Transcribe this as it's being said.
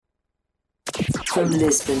From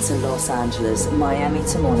Lisbon to Los Angeles, Miami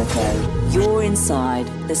to Monaco, you're inside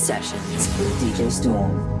the sessions with DJ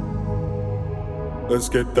Storm. Let's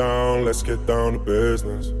get down to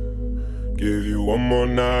business. Give you one more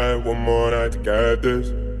night to get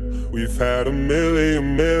this. We've had a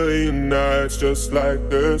million nights just like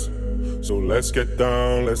this. So let's get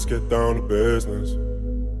down to business.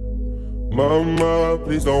 Mama,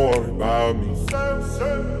 please don't worry about me.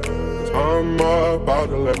 'Cause I'm about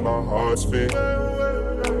to let my heart speak.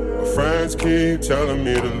 My friends keep telling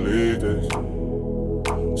me to leave this.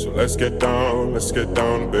 So let's get down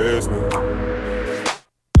to business.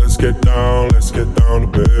 Let's get down to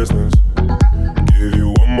business. Give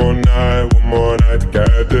you one more night to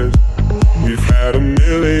get this. We've had a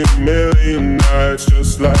million nights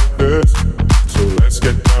just like this. So let's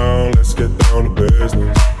get down to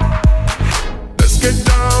business. Let's get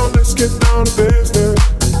down to business.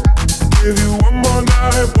 Give you one more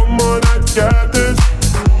night to get this.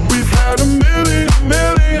 We've had a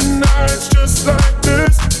million nights just like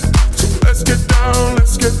this. So let's get down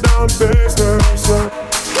to business.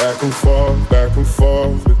 Back and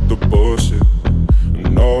forth with the bullshit. I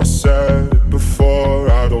know I said it before,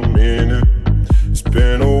 I don't mean it. It's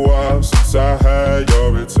been a while since I had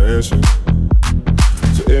your attention,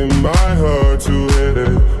 so it might hurt to hit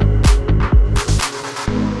it.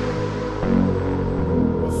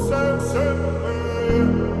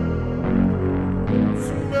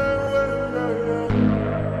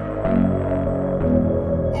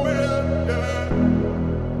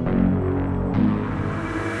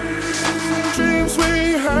 Dreams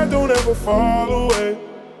we had don't ever fall away.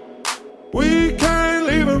 We can't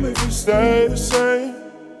leave them if we stay the same.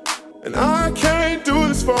 And I can't do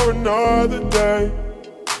this for another day.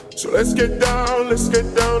 So let's get down to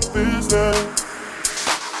business.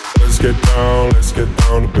 Let's get down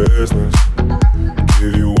to business.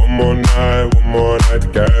 Give you one more night to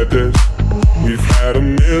get this. We've had a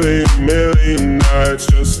million nights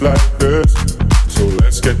just like this. So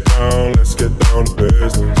let's get down to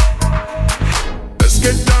business. Let's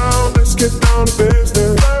get down to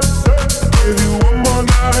business. Give you one more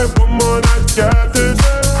night to get this.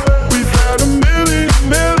 We've had a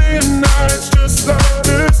million nights just like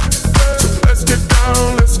this. So let's get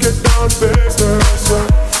down to business.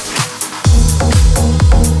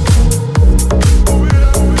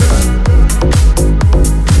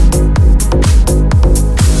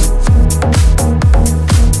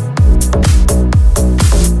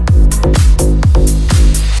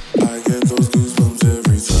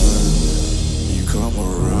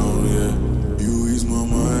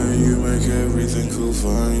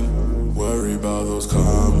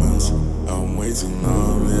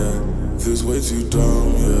 Too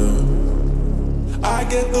dumb, yeah. I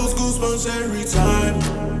get those goosebumps every time.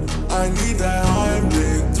 I need that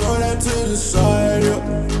Heimlich, throw that to the side, yeah.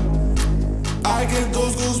 I get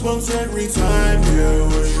those goosebumps every time, yeah.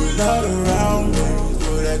 When you're not around me,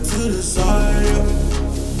 throw that to the side, yeah.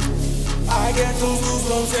 I get those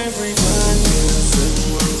goosebumps every time, yeah.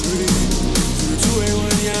 713 through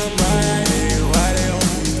 281, yeah, I'm riding. Why they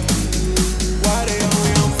on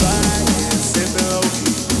me, I'm flying, yeah. Sipping low-key.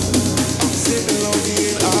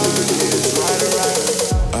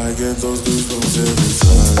 I get those goosebumps every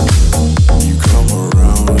time you come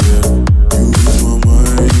around, yeah. You ease my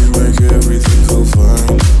mind, you make everything feel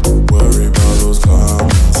fine. Worry about those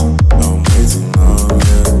comments, I'm waiting now,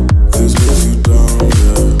 yeah. This makes you dumb,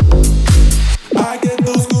 yeah. I get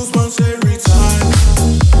those goosebumps every time.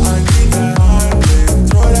 I need that heartbeat,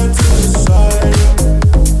 throw that to the side, yeah.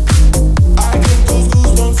 I get those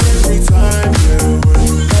goosebumps every time, yeah. When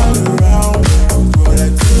you're not around, throw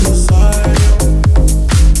that to the side, yeah.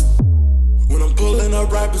 When I'm pulling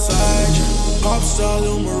up right beside you, pop star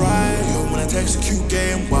Lil Mariah. Yo, when I text a cute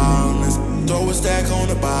game wildness, throw a stack on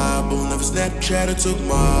the Bible. Never Snapchat or took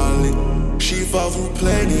Molly. She fought through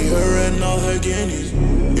plenty, her and all her guineas.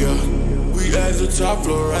 Yeah, we at the top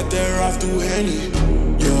floor, right there off through Henny.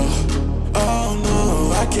 Yeah, oh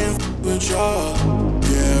no, I can't with y'all.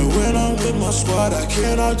 Yeah, when I'm with my squad, I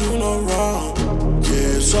cannot do no wrong.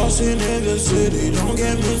 Yeah, saucing in the city, don't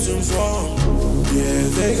get misinformed. Yeah,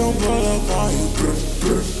 they gon' pull up on you, brr,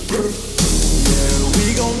 brr, brr. Yeah,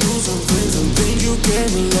 we gon' do some things you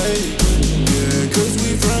can't relate. Yeah, 'cause we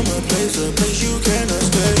from a place you cannot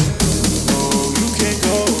stay. Oh, you can't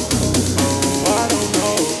go. Oh, I don't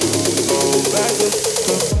know. Oh, back up.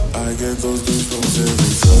 I get those goosebumps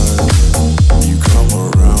every time you come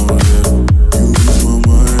around, yeah. You ease my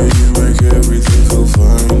mind, you make everything feel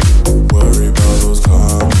fine. Worry about those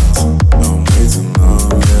comments, I'm waiting now,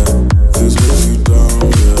 yeah. This makes you dumb,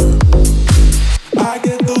 yeah. I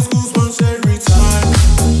get those goosebumps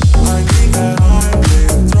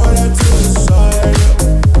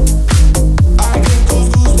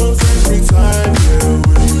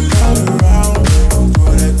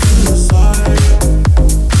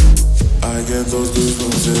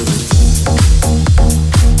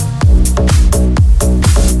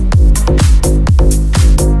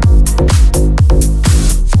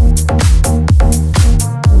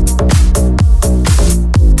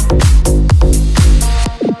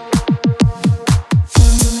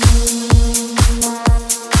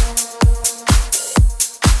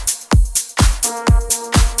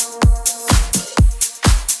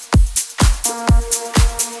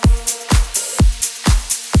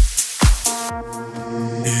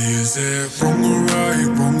wrong or right,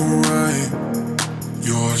 wrong or right?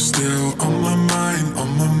 You're still on my mind, on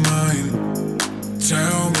my mind.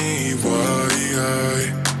 Tell me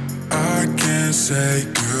why I can't say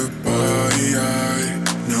goodbye.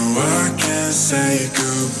 No, I can't say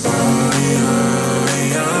goodbye.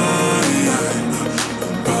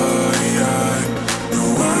 No,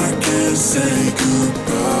 I can't say goodbye.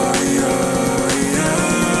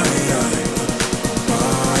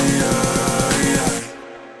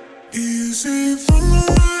 Is it wrong or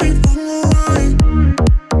right, wrong or right?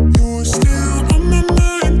 You're still on my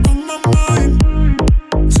mind, on my mind.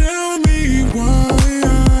 Tell me why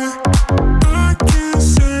I can't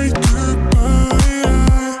say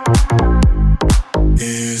goodbye.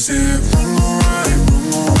 Is it wrong or right,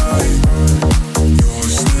 wrong or right? You're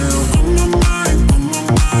still on my mind, on my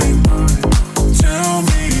mind. Tell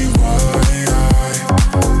me why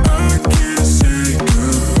I can't say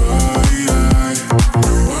goodbye.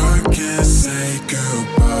 No, I can't say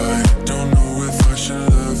goodbye. Don't know if I should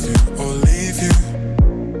love you or leave you.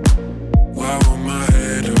 Why will my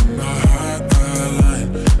head and my heart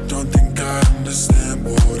align? Don't think I understand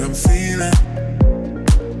what I'm feeling.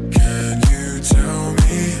 Can you tell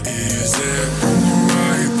me? Is it wrong or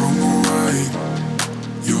right, wrong or right?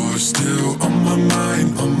 You're still on my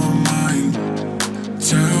mind, on my mind.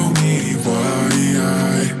 Tell me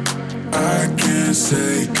why I can't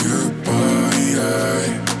say goodbye.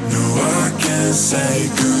 No, I can't say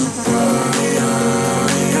goodbye.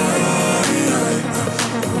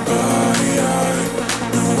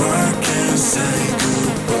 No, I can't say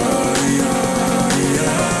goodbye.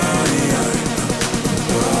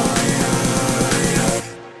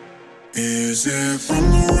 Is it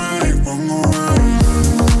wrong or right, wrong or right?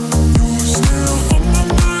 You're still on my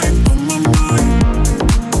mind, on my mind.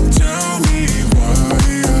 Tell me why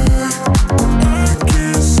I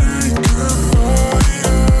can't say goodbye.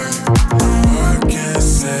 No, I can't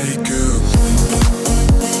say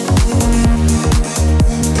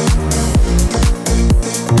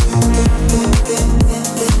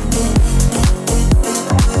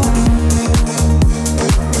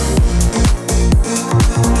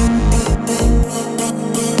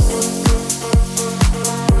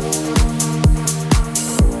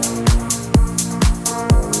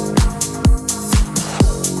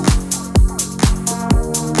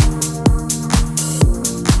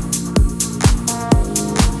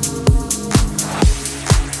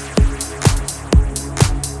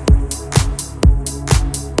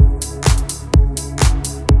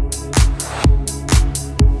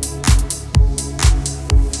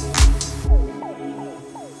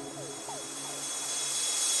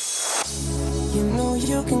You know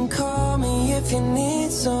you can call me if you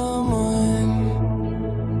need someone.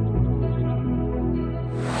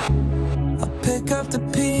 I'll pick up the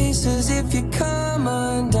pieces if you come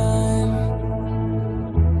undone.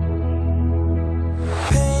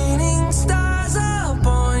 Painting stars up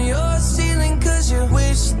on your ceiling 'cause you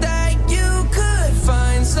wish that you could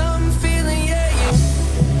find some feeling. Yeah,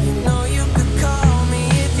 you know you could call me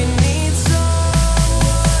if you need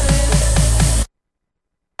someone.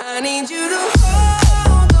 I need you to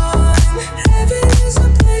hold on. Heaven is a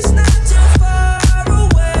place not too far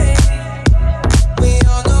away. We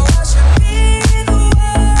all know I should be the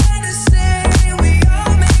one to say we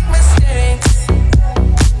all make mistakes.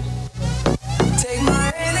 Take my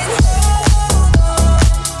hand and hold on.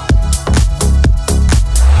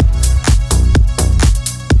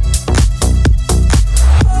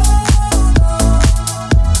 Hold on.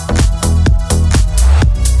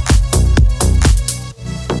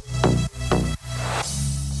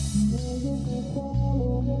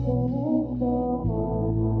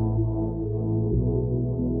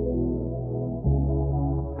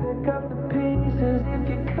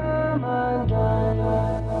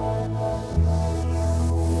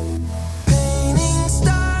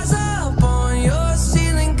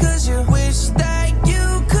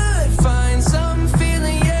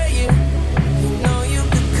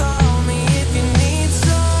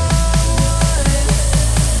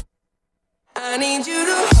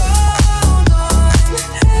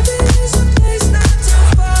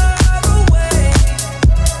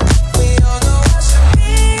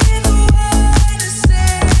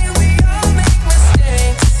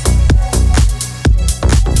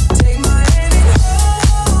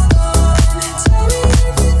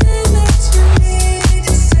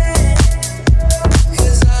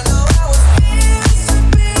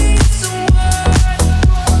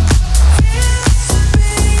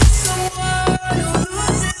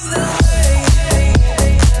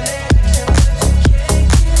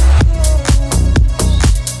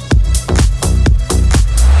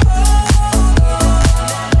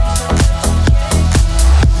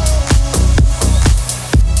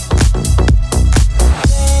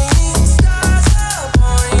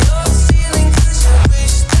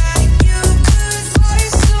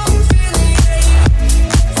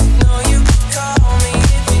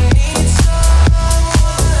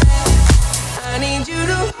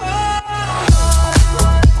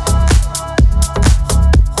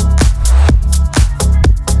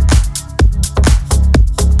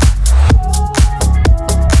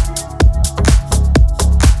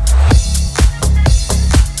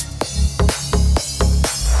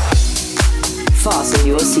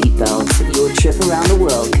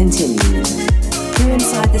 continues. You're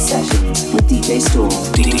inside the sessions with DJ Storm.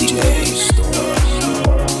 DJ Storm.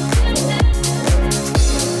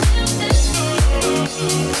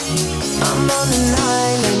 I'm on an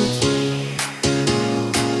island,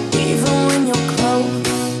 even when you're close.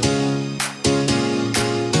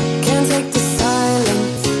 Can't take the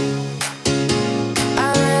silence.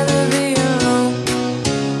 I'd rather be alone.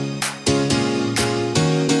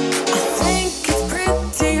 I think it's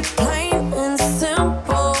pretty plain and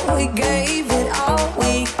simple. We gave it all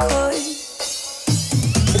we could.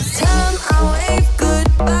 It's time I wave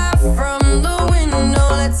goodbye from the window.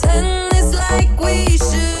 Let's end this like we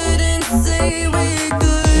shouldn't say we're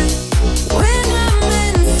good. We're not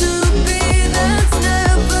meant to be, that's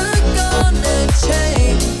never gonna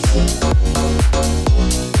change.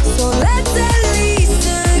 So let's at least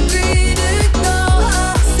agree to go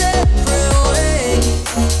our separate ways.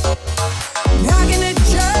 Not gonna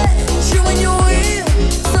judge you when you're with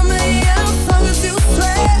somebody else, long as you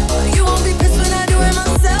swear you won't be pissed when I do it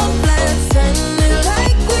myself. Let's end it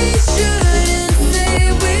like we shouldn't say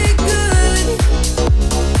we're good.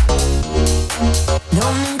 No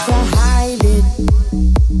need to hide it.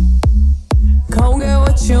 Go get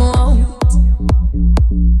what you want.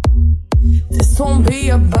 This won't be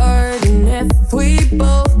a burden if we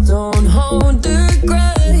both don't hold a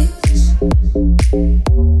grudge.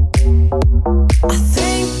 I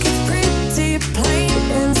think it's pretty plain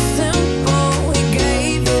and simple. We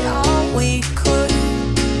gave it all we could.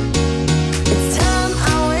 It's time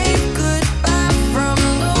I wave goodbye from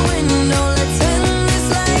the window. Let's end this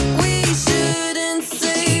like we shouldn't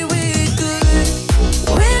say we're good.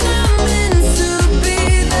 We're not meant to be,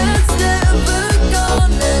 that's never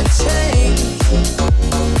gonna change.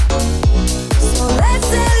 So let's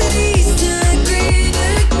at least agree to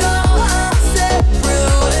go our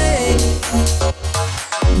separate ways.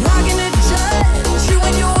 Not gonna judge you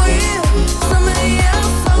when you're with somebody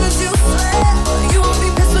else, long as you swear you won't be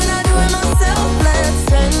pissed when I do it myself. Let's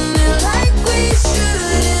end it like we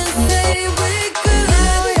shouldn't say we're good.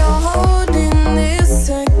 Now you're holding this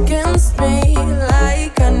against me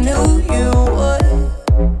like I knew you would.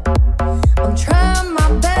 I'm trying my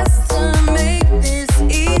best to make this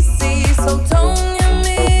easy, so don't give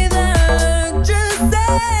me the look, just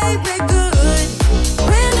say we're good.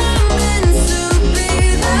 We're not meant to be,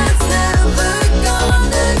 that's never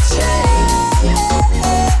gonna change.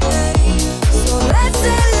 So let's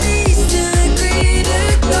at least agree to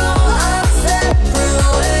go our separate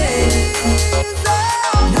ways.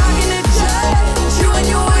 Not gonna judge you when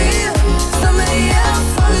you're with somebody else,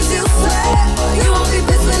 long as you swear you won't be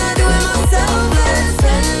pissed when I do it myself. Let's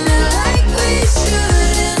end it like we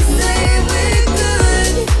shouldn't say we're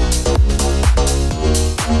good.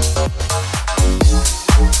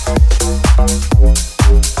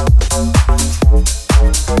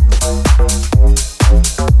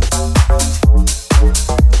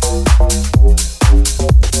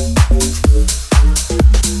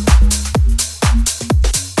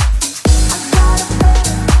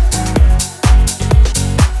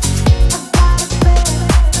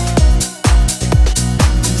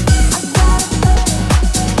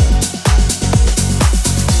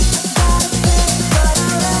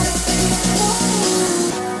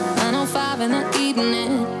 In the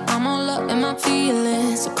evening, I'm all up in my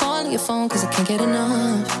feelings. So call your phone cause I can't get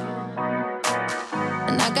enough.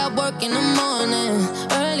 And I got work in the morning,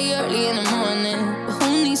 early in the morning. But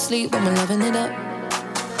who needs sleep when we're loving it up?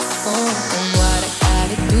 Oh, and what I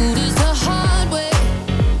gotta do this the hard way.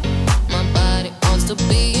 My body wants to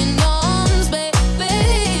be in arms, baby.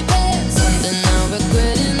 Something I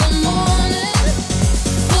regret in the morning.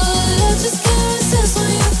 But I just can't resist when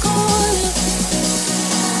you're calling.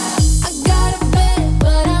 I got a bed,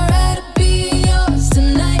 but I'd rather be yours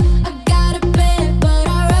tonight. I got a bed, but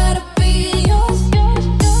I'd rather be yours.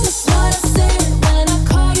 That's what I said when I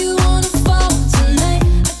called you on the phone tonight.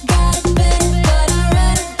 I got a bed, but I'd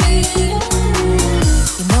rather be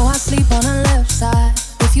yours. You know I sleep on the left side.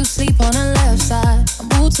 If you sleep on the left side, I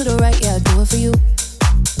move to the right, yeah, I do it for you.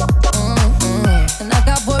 And I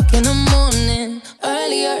got work in the morning,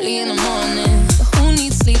 early in the morning. But who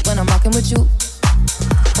needs sleep when I'm rocking with you?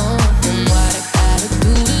 And what I gotta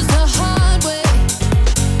do is the hard way.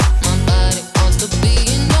 My body wants to be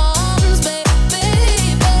in arms, baby.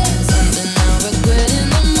 Something I regret in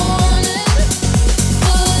the morning.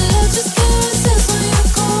 But I just can't resist when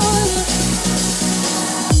you're calling.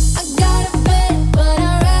 I got a bed, but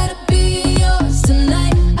I'd rather be yours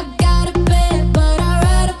tonight. I got a bed, but I'd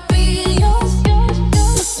rather be yours.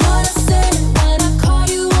 That's what I said when I called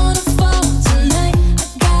you on the phone tonight. I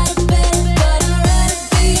got a bed, but I'd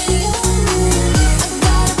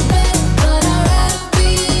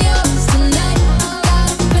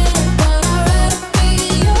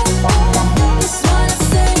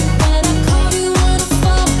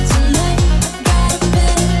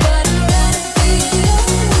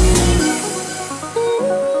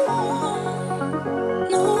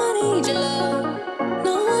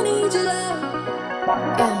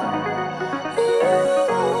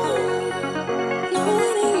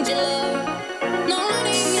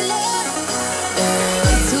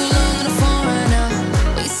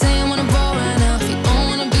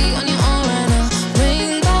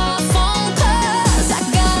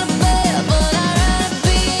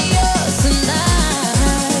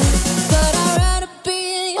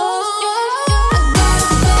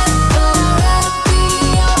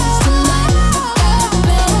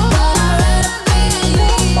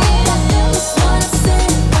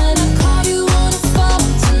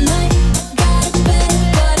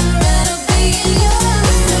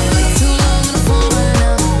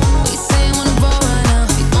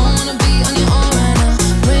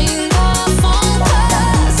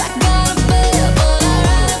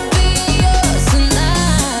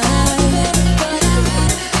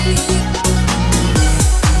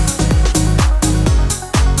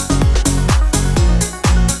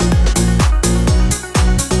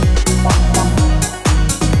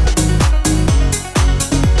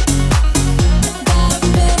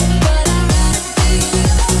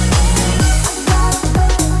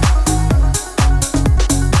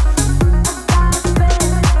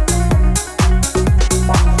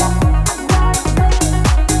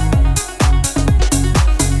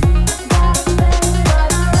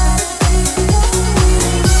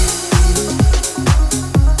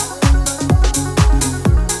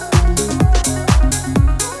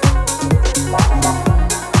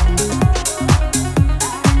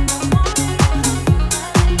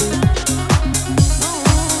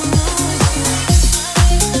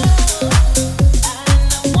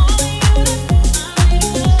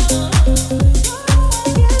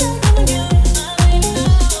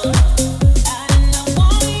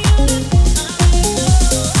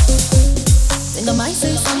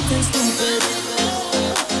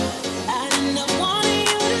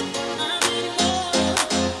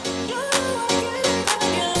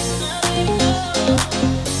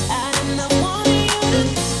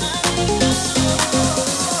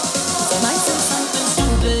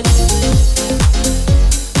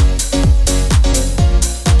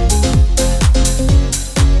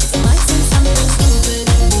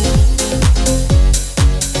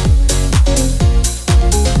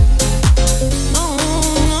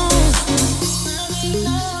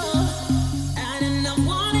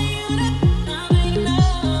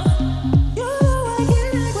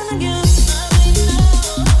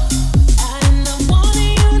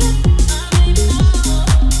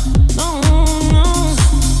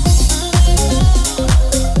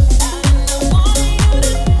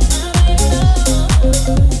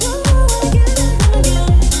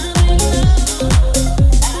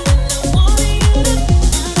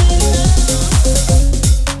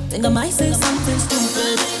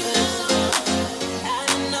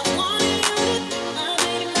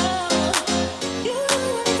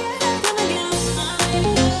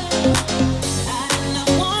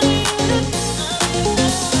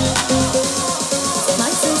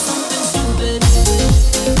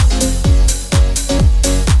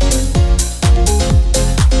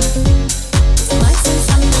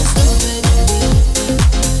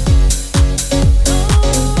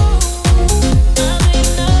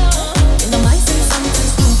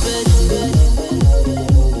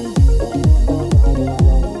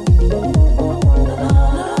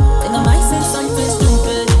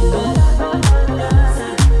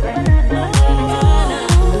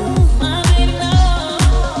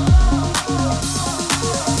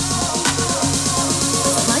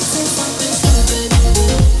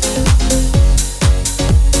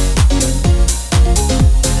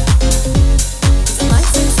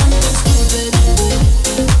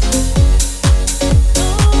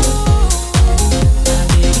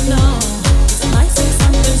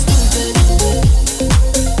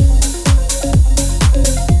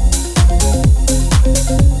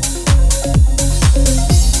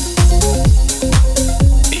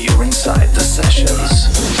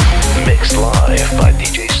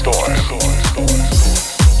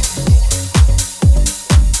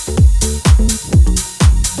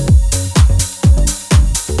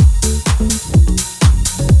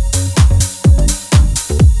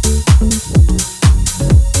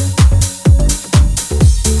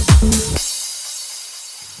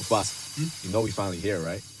Boss, you know we finally here,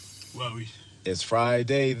 right? Well, It's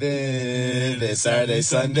Friday then, it's Saturday,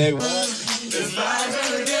 Sunday. It's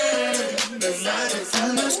Friday again. It's Friday,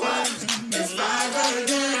 Sunday. It's Friday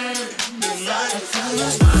again. It's Friday,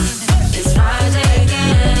 Sunday. It's Friday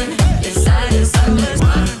again. It's Saturday, Sunday.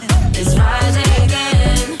 It's Friday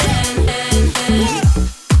again.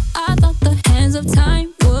 I thought the hands of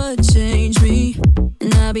time would change me,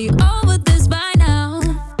 and I'd be over this by now.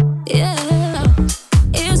 Yeah,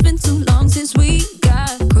 it's been too long since we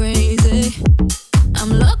got crazy. I'm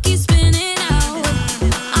lucky spinning out.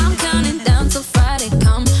 I'm counting down till Friday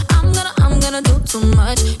come. I'm gonna do too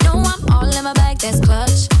much. No, I'm all in my bag, that's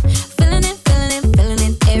clutch. Feeling it, feeling it, feeling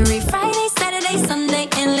it. Every Friday, Saturday, Sunday,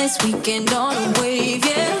 endless weekend on a wave,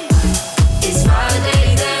 yeah. It's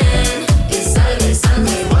Friday then. It's Saturday,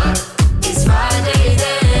 Sunday. It's Friday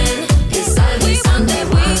then. It's Saturday, Sunday.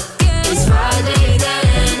 It's Friday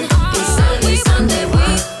then. It's Saturday, Sunday.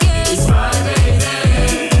 It's Friday then.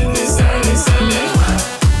 It's Saturday, Sunday.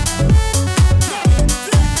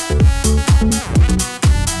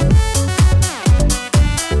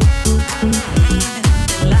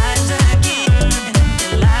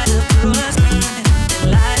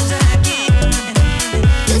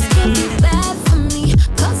 This could be bad for me,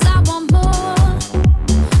 'cause I want more.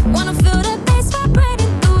 Wanna feel the bass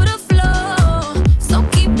vibrating through the floor. So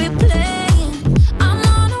keep it playing. I'm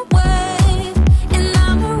on a wave, and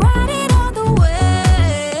I'ma ride it all the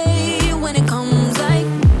way. When it comes like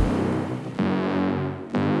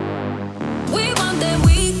we want that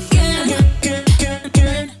weekend.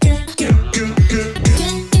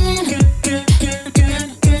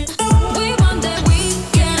 We want that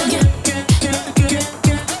weekend.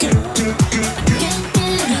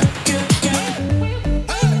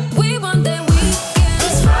 We want that weekend.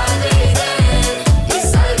 It's Friday then. It's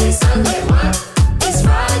Saturday, Sunday. It's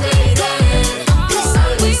Friday then. It's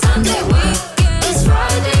Saturday, Sunday. It's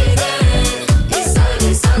Friday then. It's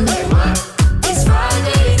Saturday, Sunday. It's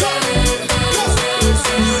Friday then.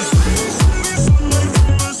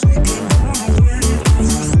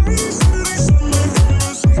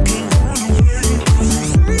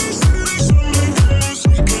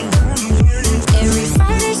 Every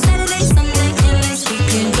Friday, Saturday, Sunday, endless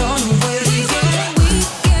weekend on the way.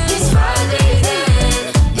 It's Friday then.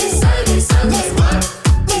 It's Saturday, Sunday.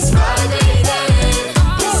 It's Friday then.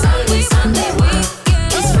 It's Saturday, Sunday.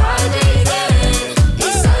 It's Friday then.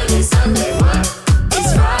 It's Saturday, Sunday.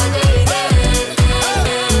 It's Friday then.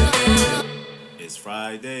 it's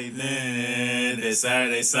Friday then. It's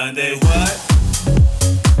Saturday, Sunday. What?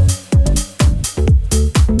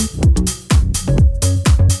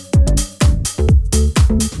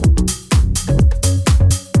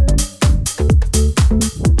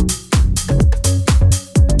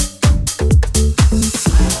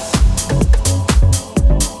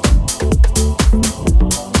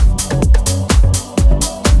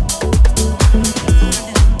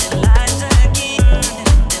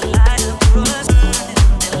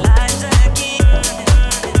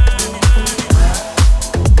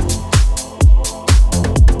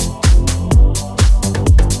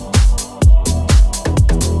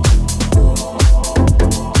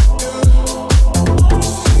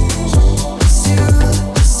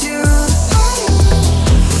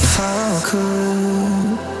 How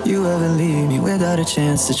could you ever leave me without a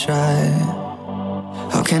chance to try?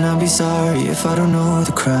 How can I be sorry if I don't know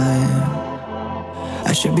the crime?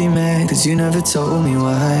 I should be mad 'cause you never told me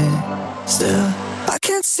why. Still, I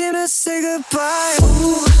can't seem to say goodbye.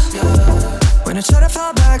 Ooh, yeah. When I try to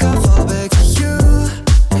fall back, I fall back to you.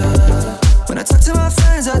 Yeah. When I talk to my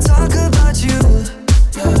friends, I talk about you.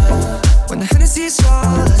 Yeah. When the Hennessy's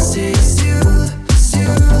all I see is you, it's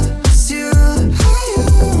you, it's you.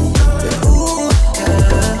 Yeah, ooh,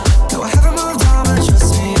 yeah. No, I haven't moved on, but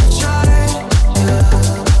trust me, I've tried.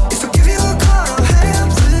 Yeah. If I give you a call, I'll hang up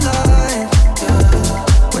the line.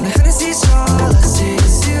 Yeah. When the Hennessy's all I see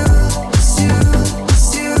is you, it's you, it's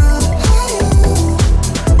you.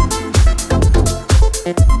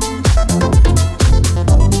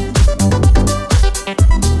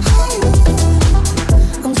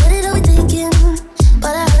 I'm good at overthinking,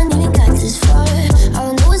 but I haven't even got this far. All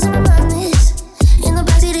I know is in my mind is in the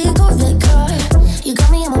backseat of your Corvette car. You got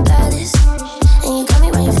me at my baddest, and you got me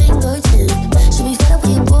by your fingertip. Should be fed up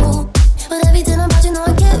with your boo, but everything about you know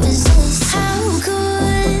I can't resist. How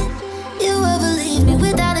could you ever leave me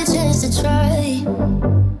without a chance to try?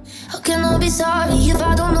 How can I be sorry if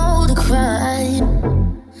I don't know the crime?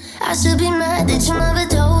 I should be mad that you never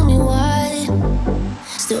told me why.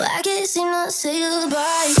 Still, I can't seem to say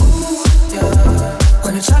goodbye. Ooh, yeah.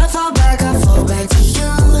 When I try to fall back, I fall back to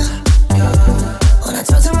you. Yeah. When I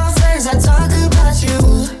talk to my friends, I talk about you.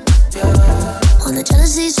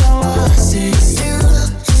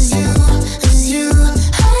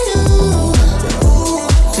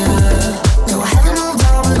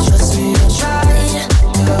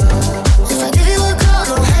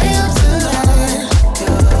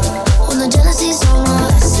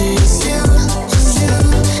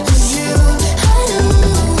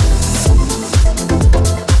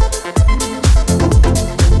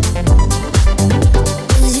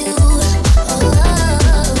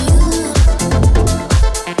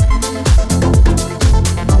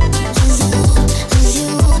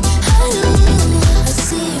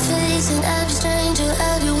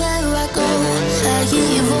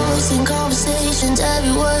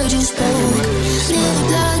 word you spoke. Nearly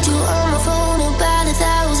blocked you on my phone about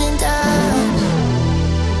 1,000 times.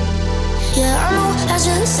 Yeah, I know I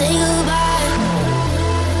should say goodbye.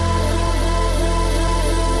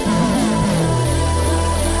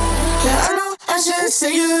 Yeah, I know I should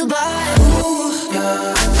say goodbye. Ooh,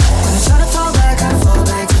 yeah. When I try to fall back, I fall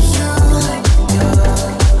back to you. Yeah.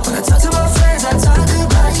 When I talk to my friends, I talk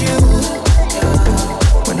about you.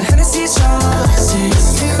 Yeah. When the Hennessy's strong, I see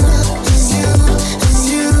it's you, it's you, it's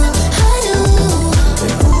you. I do.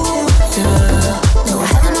 Ooh, yeah. No, I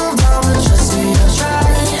haven't moved on, but trust me, I'll try.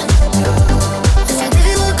 Yeah. If I give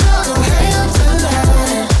you a call, don't hang up the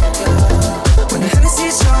line. Yeah. When the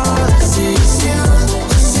Hennessy's strong, I see it's you,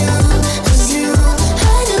 it's you, it's you.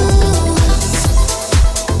 I do.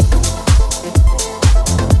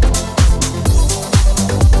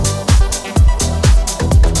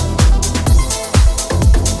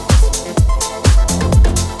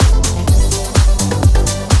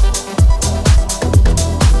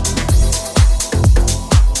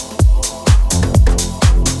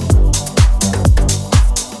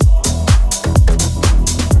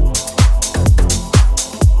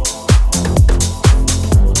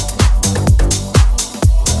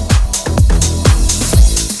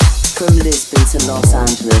 From Lisbon to Los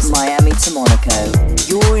Angeles, Miami to Monaco,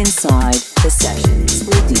 you're inside the sessions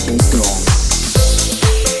with DJ Storm.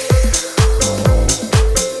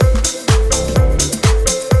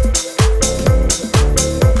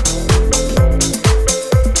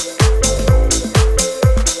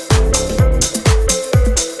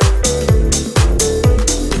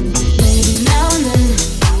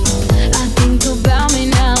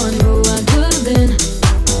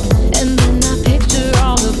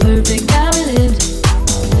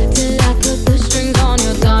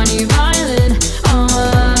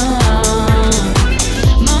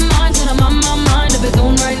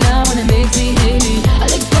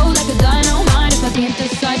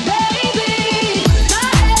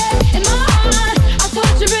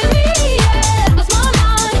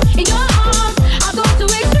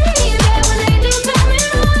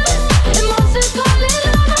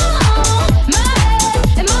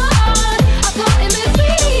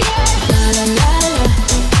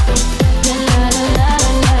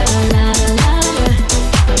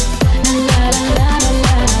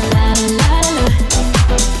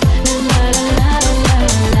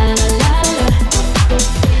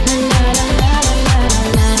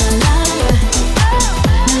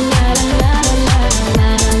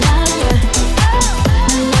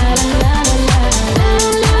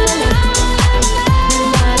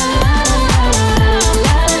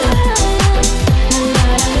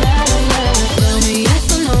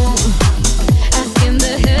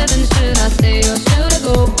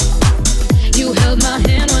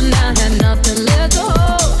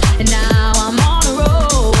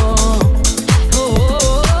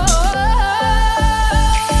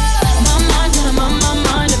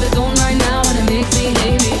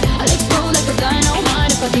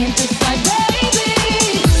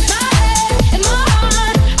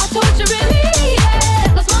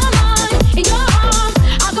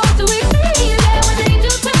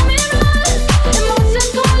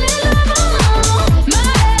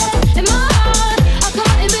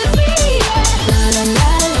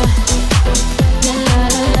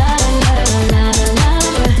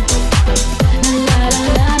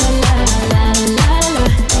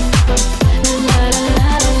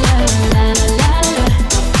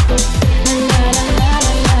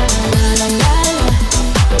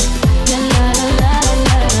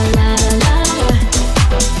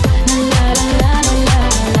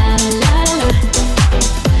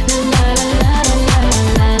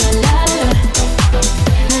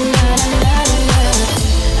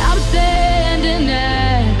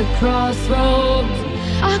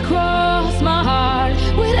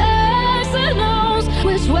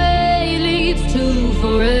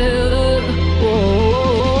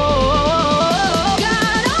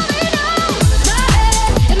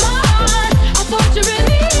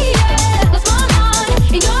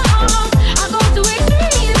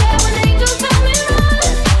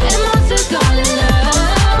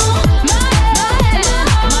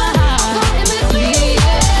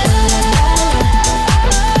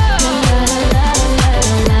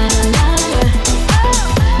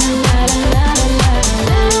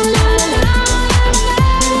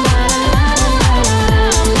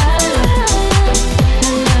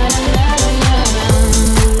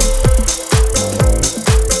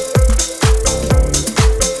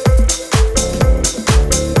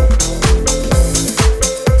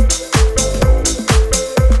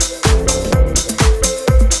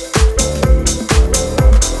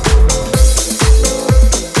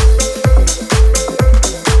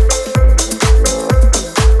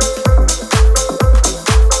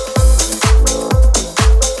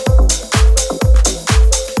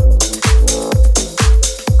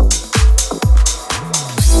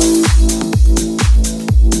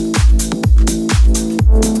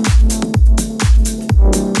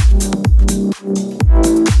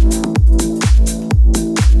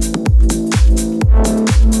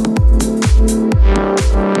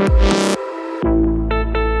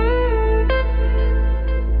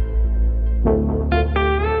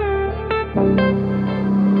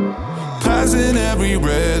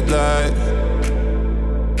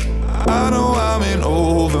 I know I'm in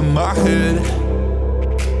over my head,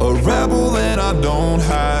 a rebel and I don't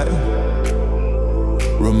hide.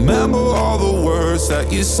 Remember all the words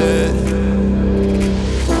that you said.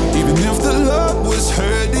 Even if the love was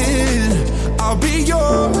hurting, I'll be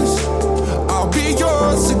yours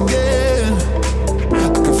again. I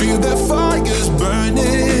can feel that fire's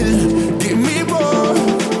burning, give me more.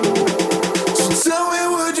 So tell me,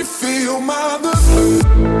 would you feel my love?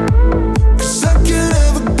 'Cause I can't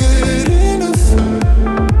ever get enough.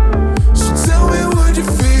 So tell me, would you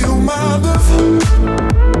feel my love?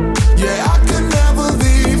 Yeah, I can never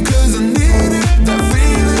leave 'cause I needed that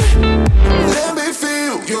feeling. Let me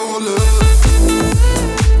feel your love.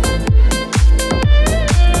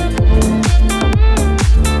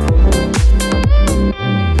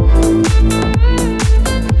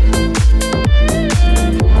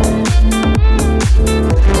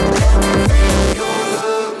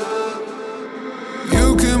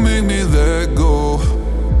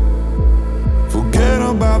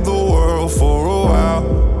 About the world for a while.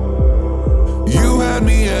 You had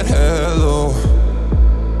me at hello.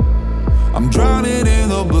 I'm drowning in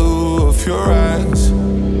the blue of your eyes.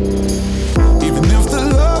 Even if the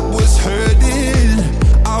love was hurting,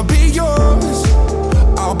 I'll be yours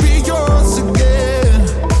again.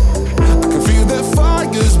 I can feel that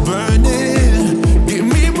fire's burning, give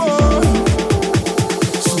me more.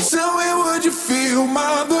 So tell me, would you feel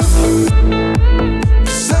my love?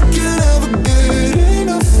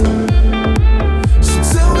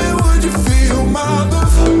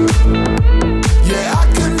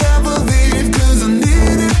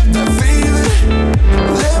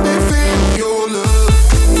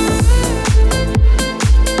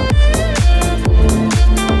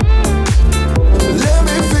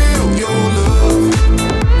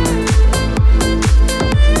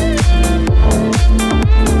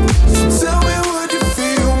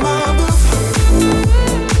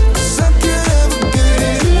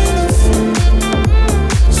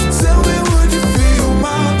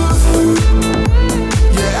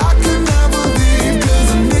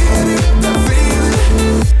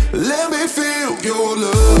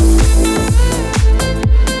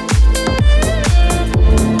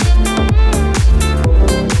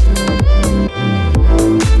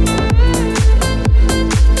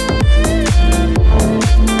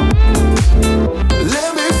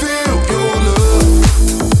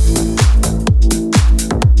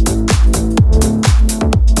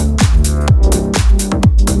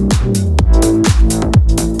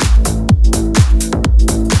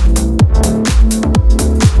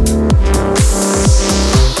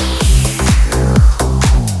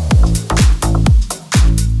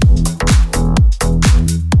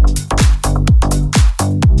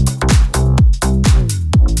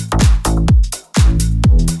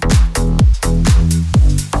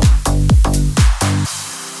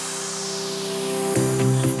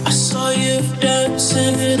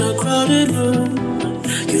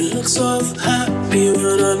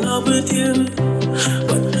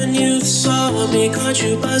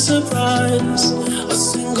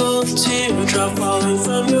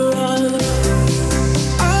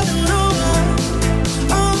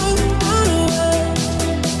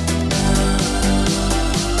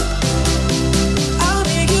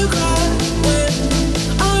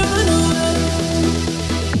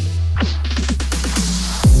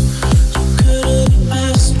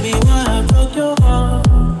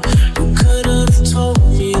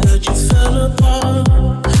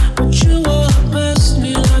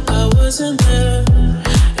 Wasn't there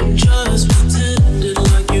and just pretended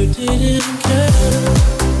like you didn't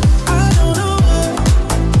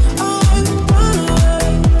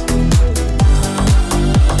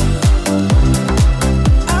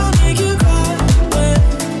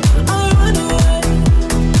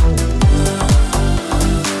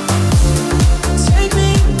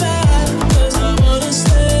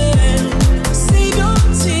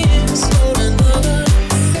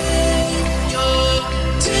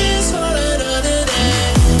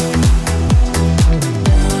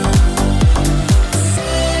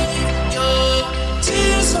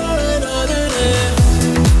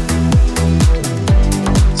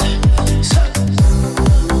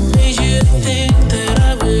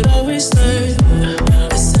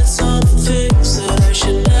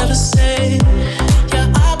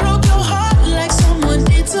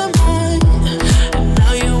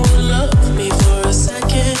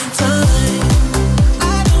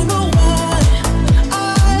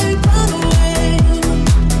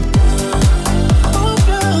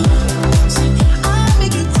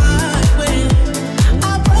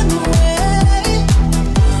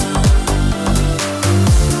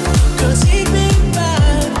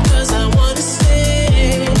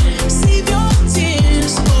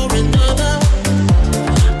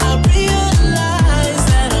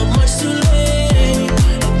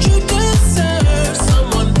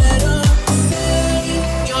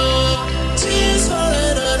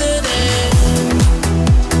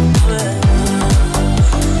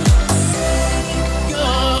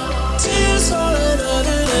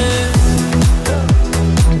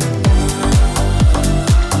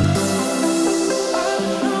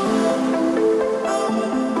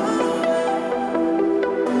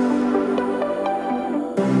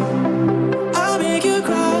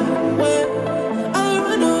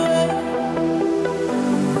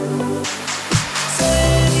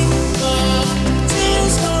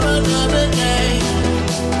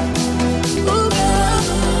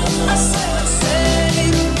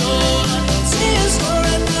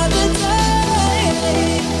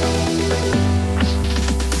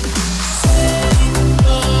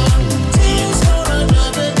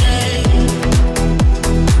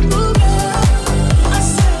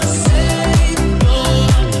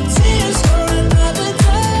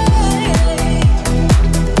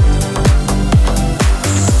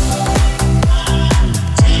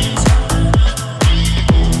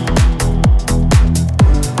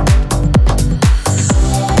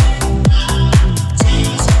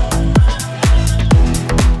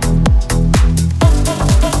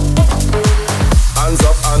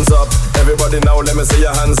me see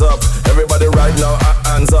your hands up. Everybody right now,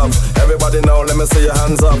 hands up. Everybody now, let me see your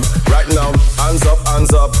hands up. Right now, hands up,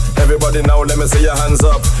 hands up. Everybody now, let me see your hands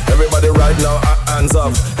up. Everybody right now, hands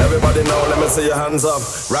up. Everybody now, let me see your hands up.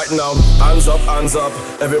 Right now, hands up, hands up.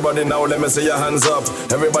 Everybody now, let me see your hands up.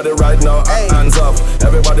 Everybody right now, hands up.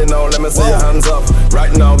 Everybody now, let me see your hands up.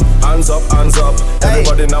 Right now, hands up, hands up.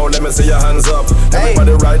 Everybody now, let me see your hands up.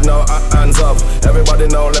 Everybody right now, hands up. Everybody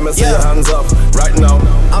now, let me see your hands up. Right now.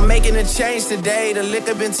 I'm making a change today. The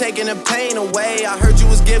liquor been taking the pain away. I heard you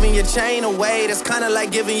was giving your chain away. That's kinda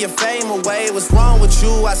like giving your fame away. What's wrong with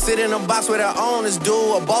you? I sit in a box where the owners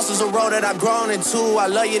do. A boss is a role that I've grown into. I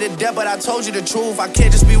love you to death, but I told you the truth. I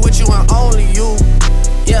can't just be with you and only you.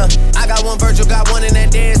 Yeah, I got one Virgil, got one, and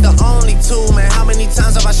that there is the only two, man. How many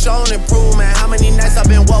times have I shown and proved, man? How many nights I've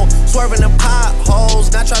been woke, swerving the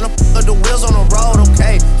potholes, not trying to put the wheels on the road,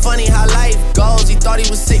 okay? Funny how life goes, he thought he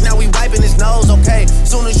was sick, now we wiping his nose, okay?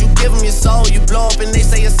 Soon as you give him your soul, you blow up and they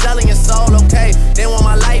say you're selling your soul, okay? They want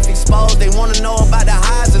my life exposed, they wanna know about the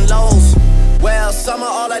highs and lows. Well, summer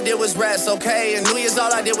all I did was rest, okay? And New Year's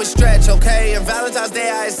all I did was stretch, okay? And Valentine's Day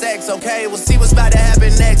I had sex, okay? We'll see what's about to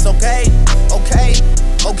happen next, okay? Okay,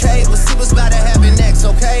 okay, we'll see what's about to happen next,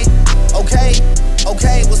 okay? Okay,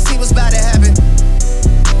 okay, we'll see what's about to happen.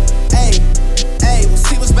 Hey, hey, we'll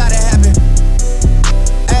see what's about to happen.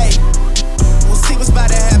 Hey, we'll see what's about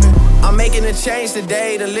to happen. I'm making a change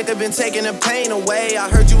today. The liquor been taking the pain away. I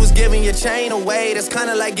heard you was giving your chain away. That's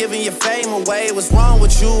kinda like giving your fame away. What's wrong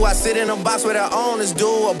with you? I sit in a box where the owners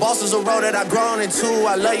do. A boss is a role that I've grown into.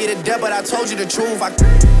 I love you to death, but I told you the truth.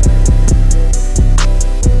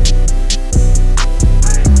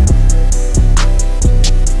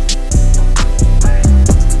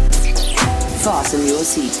 Fasten your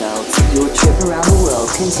seatbelts. Your trip around the world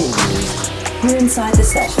continues. We're inside the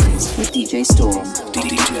sessions with DJ Storm.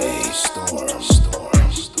 DJ Storm.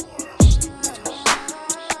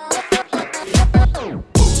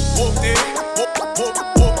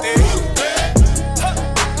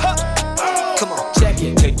 Come on, check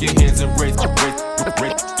it. Take your hands and raise them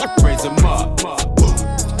up.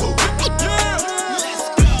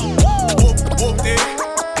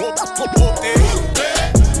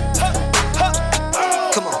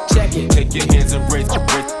 Come on, check it. Take your hands and raise them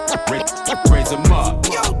up.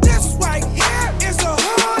 Yo, this right here is a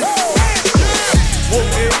hood.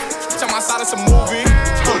 Check my side of some movie.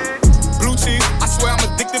 Blue cheese, I swear I'm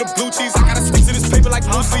addicted to blue cheese. I gotta stick to this paper like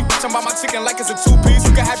blue sleep. Talking about my chicken like it's a two-piece.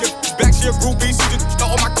 You can have your back, she a groupie. She just throw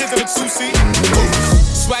all my kids in a two-seat.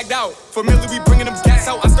 Swagged out, familiar, we bringing them gas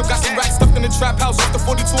out. I still got some racks stuffed in the trap house. Off the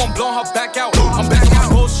 42, I'm blowing her back out. I'm back on my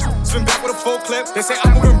bullshit, spin back with a full clip. They say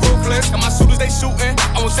I'm moving ruthless, and my shooters they shooting.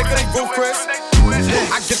 I won't take it, they roof Chris.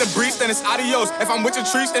 I get the breeze, then it's adios. If I'm with your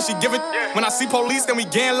trees, then she give it. When I see police, then we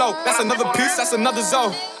gang low. That's another piece, that's another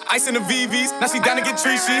zone. Ice in the VVs, now she down to get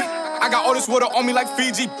treachy. I got all this water on me like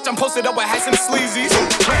Fiji. I'm posted up with hats and sleazies.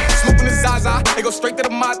 Smoking the Zaza, they go straight to the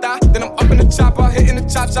Mata. Then I'm up in the chopper, hitting the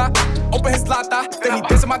cha-cha. Open his lata, then he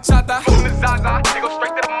dancing my chata. Smoking the Zaza, they go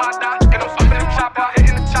straight to the Mata. Then I'm up in the chopper,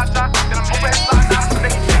 hitting the cha-cha. Then I'm open his lata, then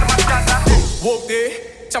he dancing my chata. Whooped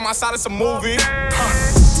it, check my side, it's a movie.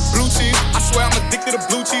 Blue cheese, I swear I'm addicted to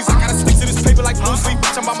blue cheese. I gotta stick to this paper like blue sleep.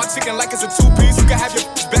 Talking about my chicken like it's a two-piece. You can have your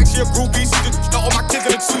back, she a groupie. She just throw all my kids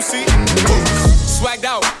in a two-seat. Swagged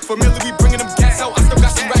out, familiar, we bringing them gas out. I still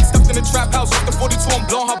got some racks stuffed in the trap house. Off the 42, I'm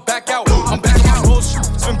blowing her back out. I'm back on my bullshit,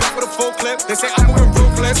 spin back with a full clip. They say I'm moving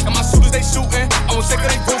ruthless, and my shooters they shooting. I won't take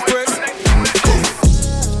it, they roof Chris.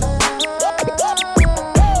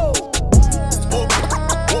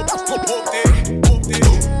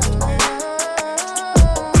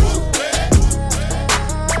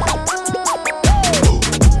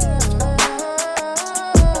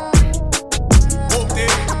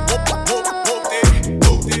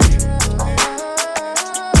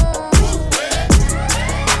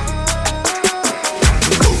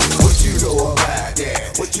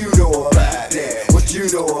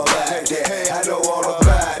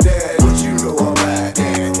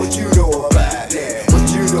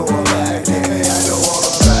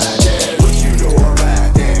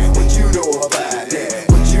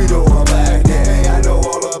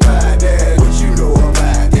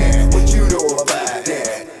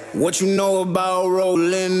 What you know about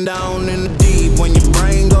rolling down in the deep? When your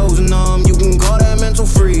brain goes numb, you can call that mental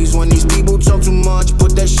freeze. When these people talk too much,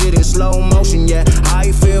 put that shit in slow motion. Yeah,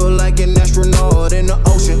 I feel like an astronaut in the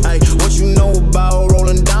ocean. Ay, what you know about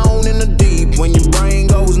rolling down in the deep? When your brain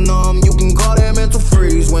goes numb, you can call that mental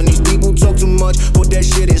freeze. When these people talk too much, put that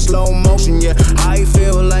shit in slow motion, yeah. I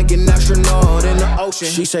feel like an astronaut in the ocean.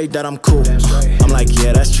 She say that I'm cool. I'm like,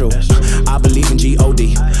 yeah, that's true. I believe in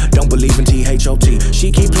G-O-D, don't believe in T-H-O-T.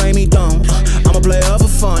 She keep playing me dumb. I'm a player for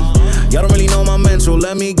fun. Y'all don't really know my mental.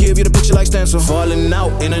 Let me give you the picture like stencil. Falling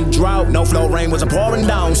out in a drought. No flow, rain wasn't pouring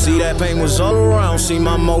down. See, that pain was all around. See,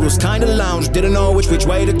 my mode was kinda lounge. Didn't know which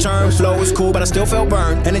way to turn. Flow was cool, but I still felt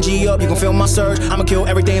burned. Energy up, you can feel my surge. I'ma kill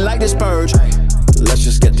everything like this purge. Let's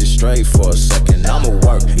just get this straight for a second. I'ma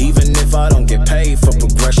work, even if I don't get paid for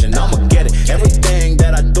progression. I'ma get it. Everything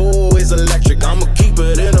that I do is electric. I'ma keep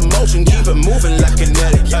it in motion, keep it moving like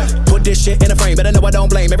kinetic. Put this shit in a frame, better know I don't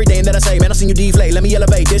blame everything that I say. Man, I seen you deflate. Let me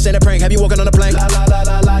elevate. This ain't a prank. Have you walking on a plane?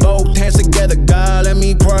 Both hands together, God, let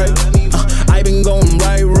me pray. I been going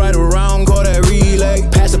right around, call that relay.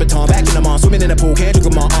 Pass the baton, back in the mall, swimming in the pool, can't you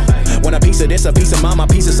come on? Want a piece of this, a piece of mine, my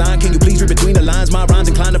piece of sign. Can you please read between the lines? My rhymes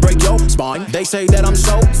inclined to break your spine. They say that I'm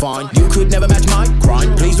so fine, you could never match my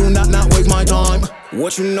grind. Please do not waste my time.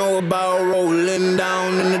 What you know about rolling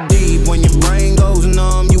down in the deep? When your brain goes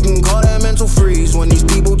numb, you can call that mental freeze. When these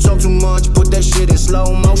people talk too much, put that shit in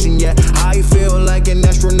slow motion. Yeah, I feel like an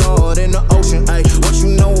astronaut in the ocean. Ay, what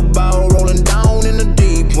you know about rolling down in the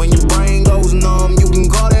deep? When your brain goes numb, you can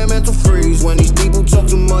call that mental freeze. When these people talk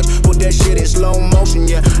too much, put that shit in slow motion.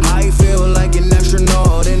 Yeah, I feel like an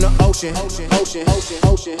astronaut in the ocean. Ocean, ocean, ocean,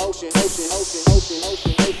 ocean, ocean, ocean, ocean, ocean, ocean,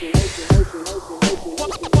 ocean, ocean, ocean. One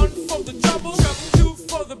for the trouble, two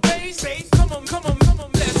for the bass. Come on,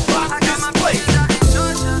 let's rock this place.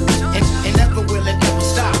 And never will it ever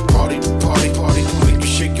stop. Party, party, party, make you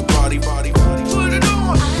shake your body, body, body. Put it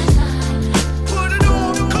on,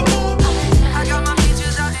 come on. I got my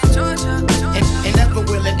peaches out in Georgia. And never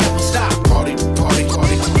will it ever stop. Party, party,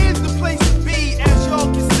 party. Here's the place to be, as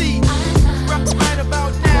y'all can see. Right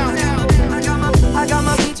about now. I got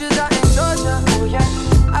my peaches out in Georgia. Oh yeah.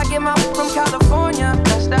 I get my from California.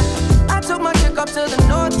 That's that. I took my chick up to the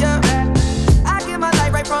north, yeah. I get my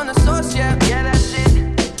light right from the source, yeah. Yeah, that's it.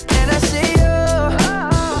 And I see you.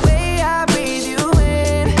 The way I breathe you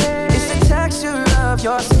in. It's the texture of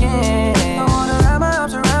your skin. I wanna wrap my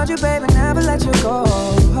arms around you, baby, never let you go.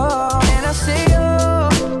 And I see you.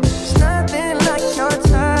 It's nothing like your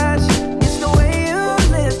touch. It's the way you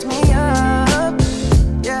lift me up.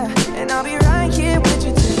 Yeah, and I'll be right here with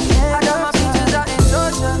you till the end. I got my peaches out in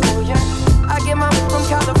Georgia. Oh yeah. I get my from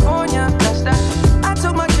California. That's that. I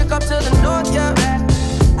took my chick up to the north, yeah.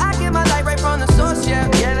 I get my light right from the source, yeah.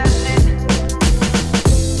 Yeah, that's it.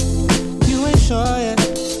 You ain't sure yet,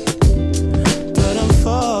 but I'm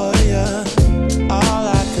for ya. All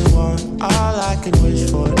I could want, all I could wish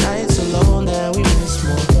for. Nights alone that we miss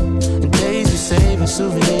more, and days we save as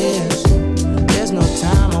souvenirs. There's no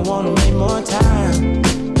time, I wanna make more time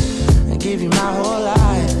and give you my whole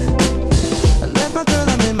life. I left my girl,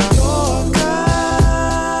 I'm in my Yorker.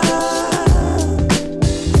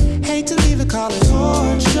 Hate to leave it, call it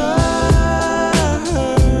torture.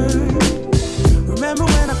 Remember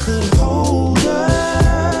when I couldn't hold her?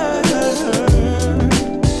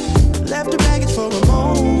 Left her baggage for a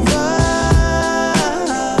mover.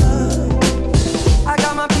 I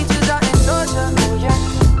got my peaches out in Georgia. Oh yeah.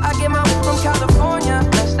 I get my from California.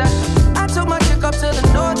 That's that. I took my chick up to the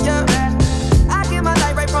north, yeah. I get my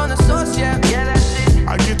light right from the source, yeah. Yeah, that's it.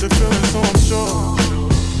 I get the feeling, so I'm sure.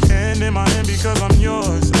 And in my hand because I'm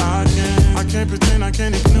yours. I can't pretend, I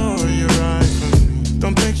can't ignore you right from me.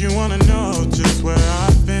 Don't think you wanna know just where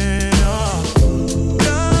I've been. Oh,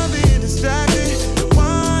 done being distracted. The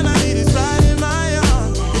one I need is right in my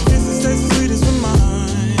arms. Your kisses taste the sweetest for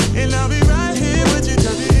mine, and I'll be right here with you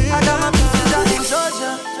till the end. I got my peaches out in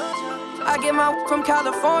Georgia. I get my from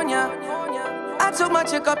California. I took my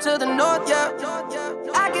chick up to the north, yeah.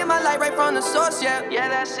 I get my light right from the source, yeah. Yeah,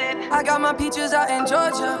 that's it. I got my peaches out in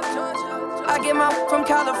Georgia. I get my from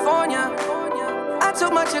California. I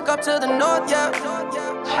took my chick up to the north, yeah.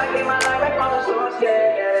 I get my light right from the source,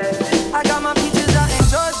 yeah. I got my peaches out in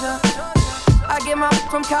Georgia. I get my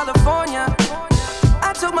from California.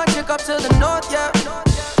 I took my chick up to the north, yeah.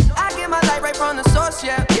 I get my light right from the source,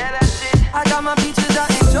 yeah. Yeah, that's it. I got my peaches out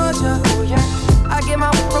in Georgia. Oh yeah. I get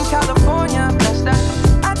my from California. That's that.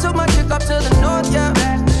 I took my chick up to the north, yeah.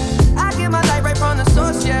 I get my light right from the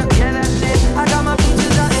source, yeah. Yeah, that's it. I got my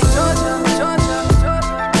peaches out in Georgia, Georgia.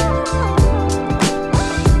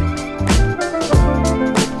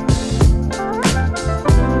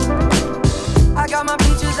 I got my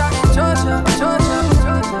peaches out in Georgia, Georgia.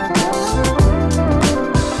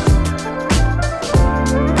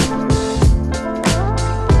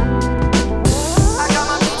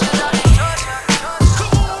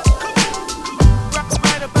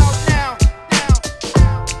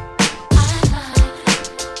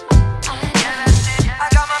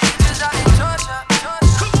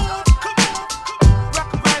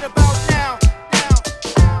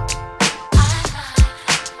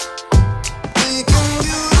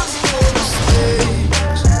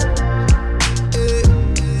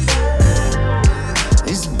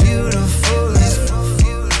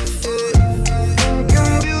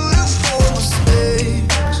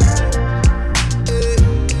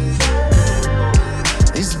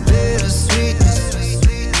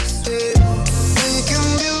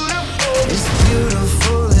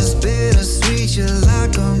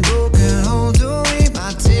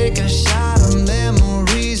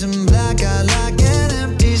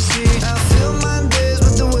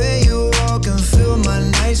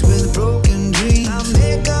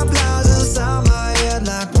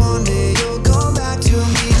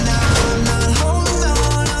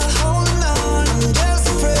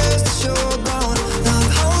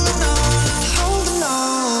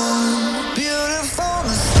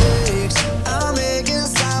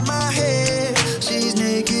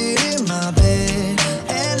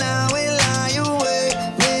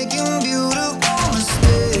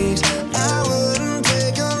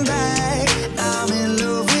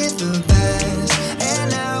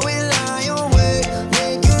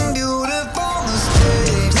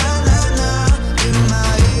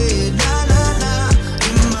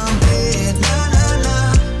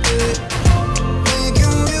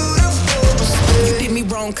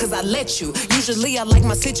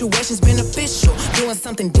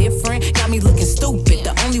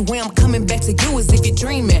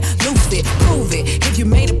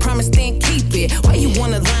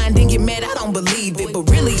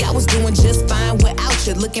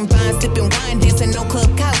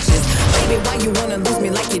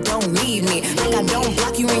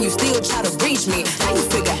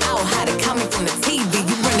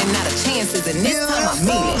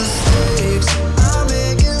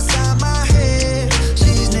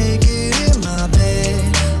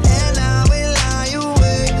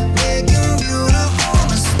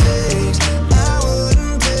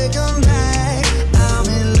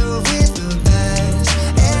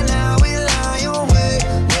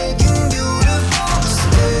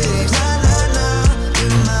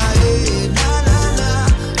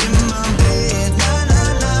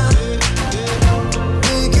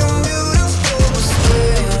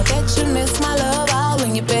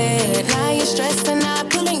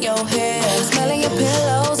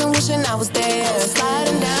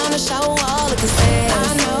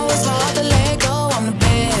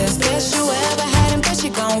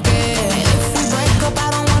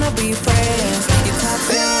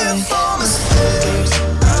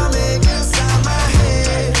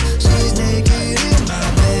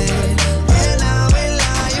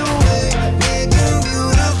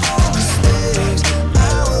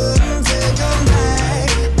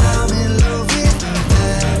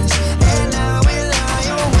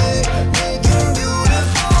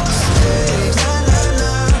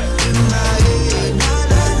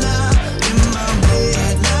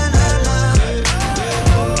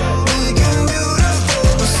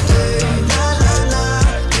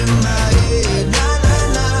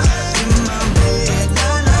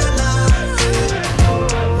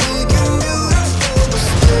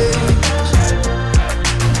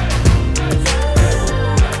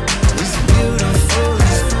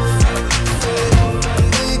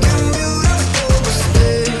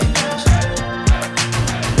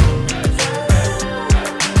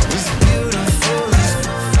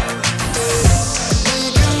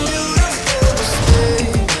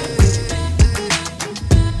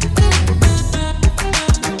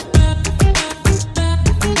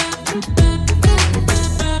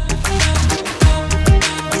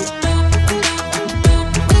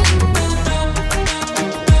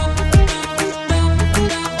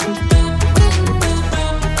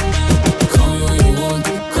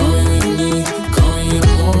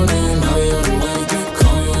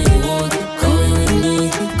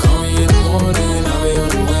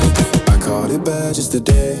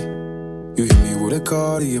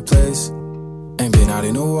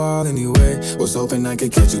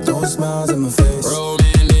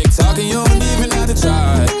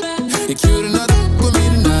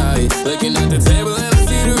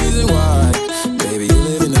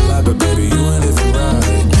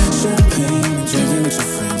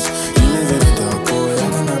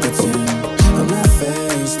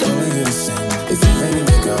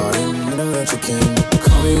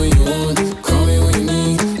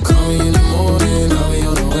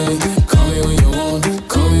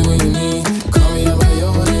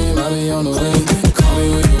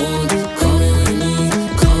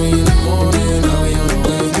 morning, I'll be on the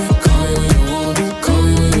way. Call me when you want, call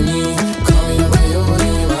me when you need. Call me by your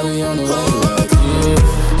name, I'll be on the way.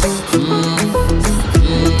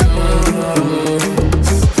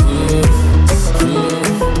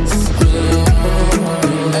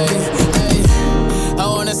 I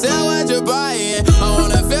wanna sell what you're buying. I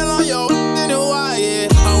wanna feel on your in Hawaii.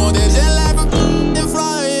 I want that jet lag and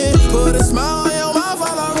flying. Put a smile on your mouth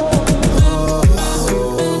while I'm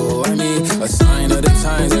I need a sign of the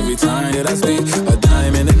times every time that I speak. A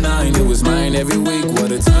dime and a nine, it was mine every week.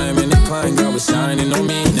 What a time and incline, God was shining on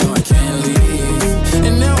me. Now I can't leave,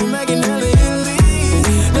 and now I'm making hella Italy.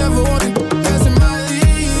 Never want to pass in my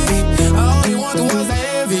league. I only want the ones I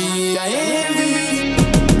envy. I envy.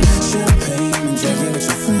 champagne and drinking with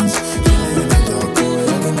your friends. You live in the dark, boy,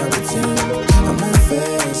 I cannot pretend. I'm not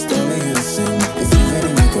fast, only you to sin. If you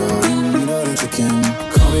ready to go, you know that you can.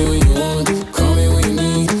 Call me when you want, call me when you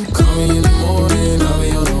need. Call me in the morning, I'll be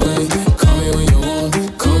on the way. Call me when you want,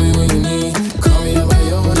 call me when you need. Call me by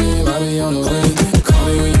your name, I'll be on the way. Call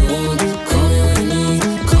me when you want, call me when you need.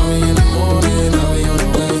 Call me in the morning.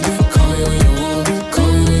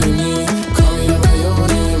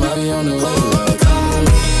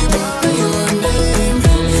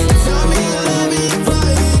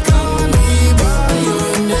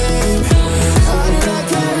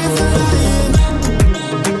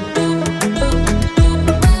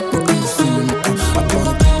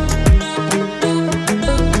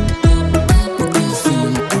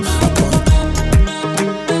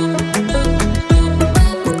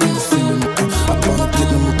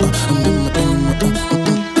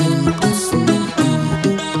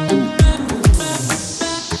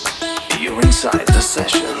 Inside the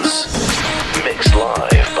Sessions. Mixed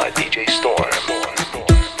live by DJ Storm.